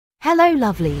Hello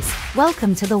lovelies,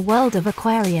 welcome to the world of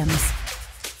aquariums.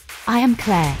 I am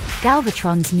Claire,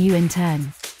 Galvatron's new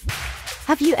intern.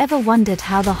 Have you ever wondered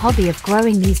how the hobby of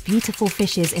growing these beautiful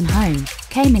fishes in home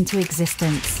came into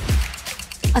existence?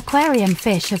 Aquarium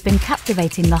fish have been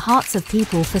captivating the hearts of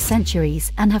people for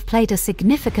centuries and have played a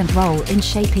significant role in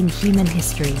shaping human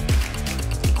history.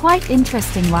 Quite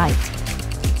interesting, right?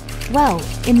 Well,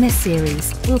 in this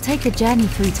series, we'll take a journey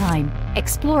through time,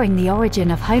 exploring the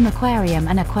origin of home aquarium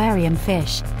and aquarium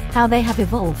fish, how they have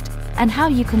evolved, and how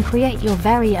you can create your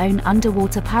very own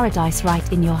underwater paradise right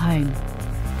in your home.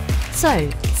 So,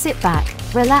 sit back,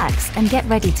 relax, and get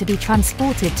ready to be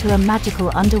transported to a magical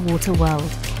underwater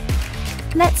world.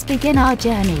 Let's begin our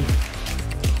journey.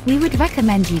 We would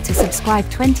recommend you to subscribe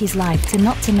 20s Live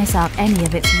to miss out any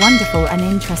of its wonderful and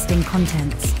interesting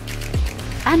contents.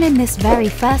 And in this very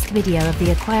first video of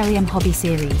the aquarium hobby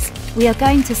series, we are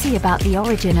going to see about the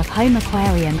origin of home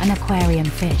aquarium and aquarium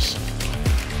fish.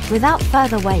 Without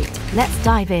further wait, let's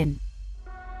dive in.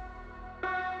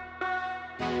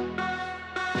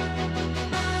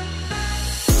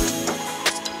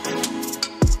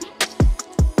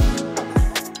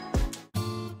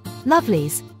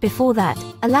 Lovelies, before that,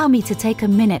 allow me to take a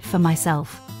minute for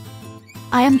myself.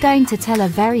 I am going to tell a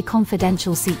very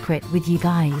confidential secret with you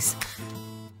guys.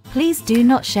 Please do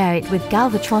not share it with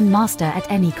Galvatron Master at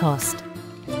any cost.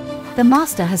 The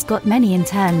Master has got many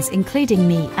interns including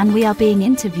me, and we are being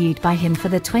interviewed by him for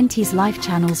the 20s Live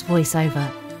channel's voiceover.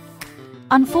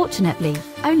 Unfortunately,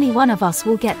 only one of us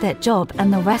will get that job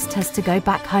and the rest has to go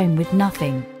back home with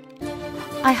nothing.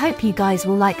 I hope you guys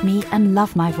will like me and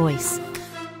love my voice.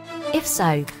 If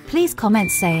so, please comment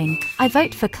saying, "I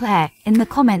vote for Claire," in the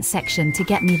comment section to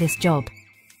get me this job.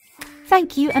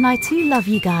 Thank you, and I too love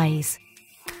you guys.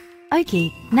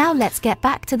 Okay, now let's get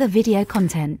back to the video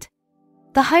content.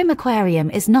 The home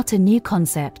aquarium is not a new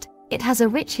concept, it has a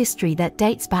rich history that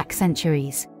dates back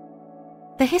centuries.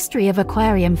 The history of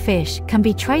aquarium fish can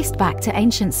be traced back to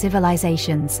ancient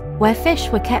civilizations, where fish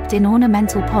were kept in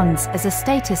ornamental ponds as a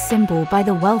status symbol by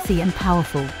the wealthy and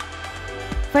powerful.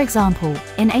 For example,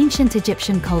 in ancient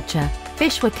Egyptian culture,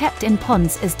 fish were kept in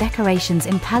ponds as decorations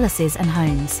in palaces and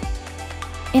homes.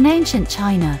 In ancient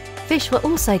China, fish were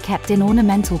also kept in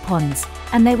ornamental ponds,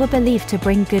 and they were believed to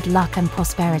bring good luck and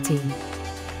prosperity.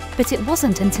 But it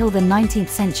wasn't until the 19th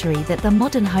century that the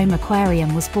modern home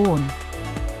aquarium was born.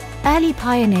 Early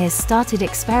pioneers started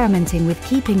experimenting with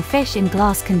keeping fish in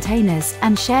glass containers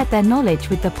and shared their knowledge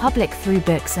with the public through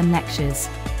books and lectures.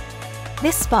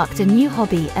 This sparked a new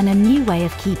hobby and a new way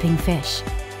of keeping fish.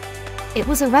 It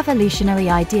was a revolutionary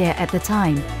idea at the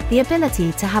time. The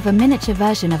ability to have a miniature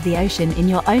version of the ocean in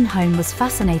your own home was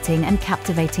fascinating and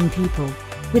captivating people.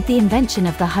 With the invention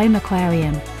of the home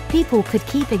aquarium, people could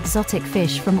keep exotic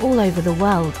fish from all over the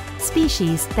world,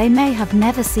 species they may have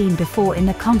never seen before, in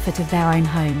the comfort of their own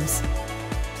homes.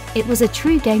 It was a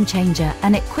true game changer,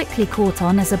 and it quickly caught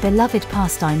on as a beloved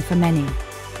pastime for many.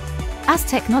 As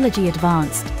technology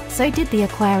advanced, so did the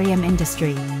aquarium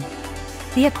industry.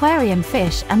 The aquarium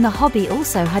fish and the hobby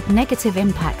also had negative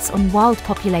impacts on wild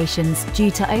populations due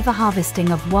to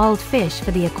overharvesting of wild fish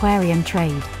for the aquarium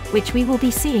trade, which we will be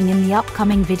seeing in the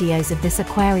upcoming videos of this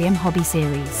aquarium hobby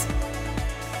series.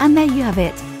 And there you have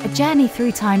it, a journey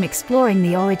through time exploring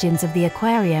the origins of the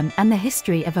aquarium and the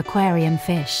history of aquarium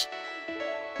fish.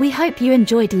 We hope you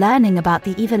enjoyed learning about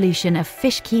the evolution of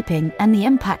fish keeping and the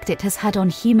impact it has had on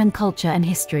human culture and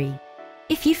history.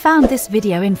 If you found this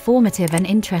video informative and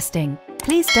interesting,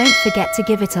 please don't forget to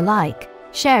give it a like,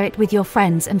 share it with your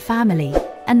friends and family,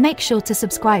 and make sure to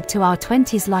subscribe to our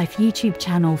 20s Life YouTube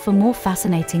channel for more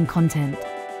fascinating content.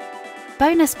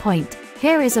 Bonus point,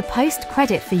 here is a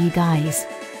post-credit for you guys.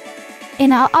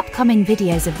 In our upcoming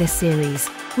videos of this series,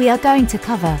 we are going to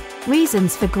cover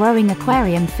reasons for growing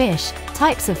aquarium fish,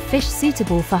 types of fish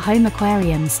suitable for home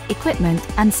aquariums, equipment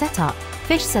and setup,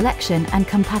 fish selection and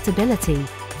compatibility,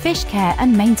 fish care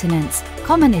and maintenance,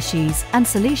 common issues and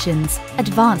solutions,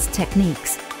 advanced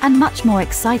techniques, and much more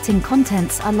exciting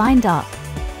contents are lined up.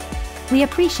 We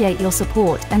appreciate your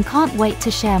support and can't wait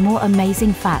to share more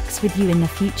amazing facts with you in the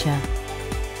future.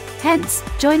 Hence,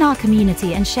 join our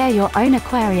community and share your own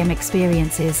aquarium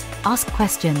experiences, ask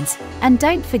questions, and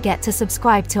don't forget to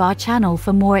subscribe to our channel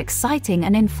for more exciting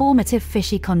and informative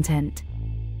fishy content.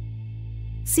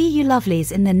 See you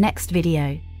lovelies in the next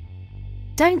video.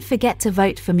 Don't forget to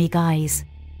vote for me guys.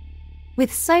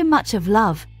 With so much of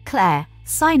love, Claire,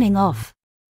 signing off.